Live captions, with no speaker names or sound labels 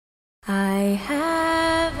I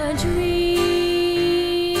have a dream,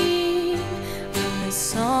 a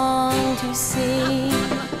song to sing.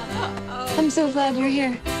 I'm so glad you're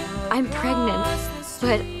here. I'm pregnant,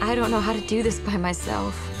 but I don't know how to do this by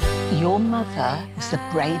myself. Your mother was the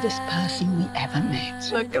bravest person we ever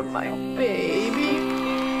met. Look at my baby.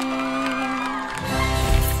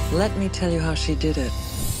 Let me tell you how she did it.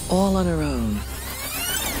 All on her own.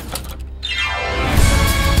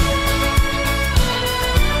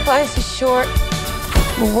 Life is short.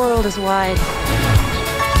 The world is wide.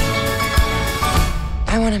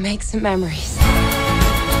 I want to make some memories.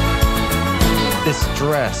 This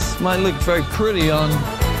dress might look very pretty on...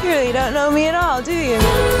 You really don't know me at all, do you?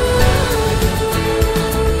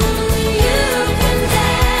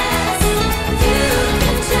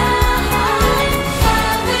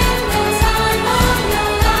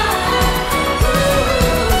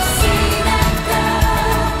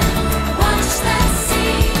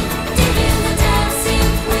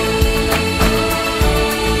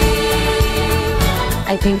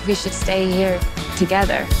 I think we should stay here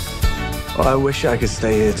together. Oh, I wish I could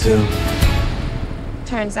stay here too.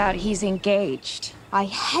 Turns out he's engaged. I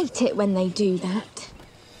hate it when they do that.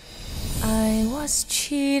 I was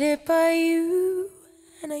cheated by you,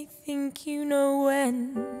 and I think you know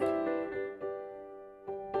when.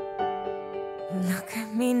 Look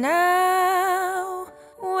at me now.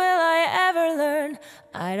 Will I ever learn?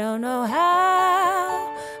 I don't know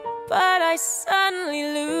how, but I suddenly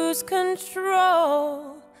lose control.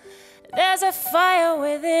 There's a fire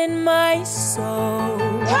within my soul.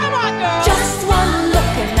 Come on, girl! Just one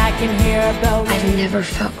look and I can hear a bell ring. I've never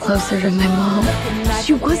felt closer to my mom.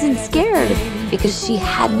 She wasn't scared because she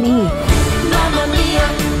had me. Mamma mia,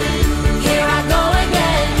 here I go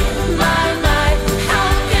again. My, how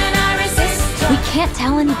can I resist? We can't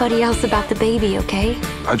tell anybody else about the baby, okay?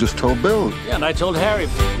 I just told Bill. Yeah, and I told Harry.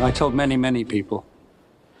 I told many, many people.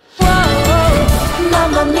 Whoa,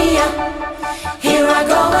 mamma mia, here I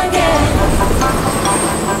go again.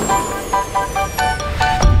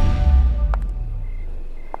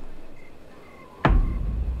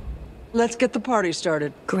 Let's get the party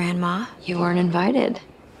started. Grandma, you weren't invited.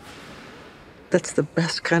 That's the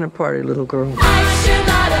best kind of party, little girl. I should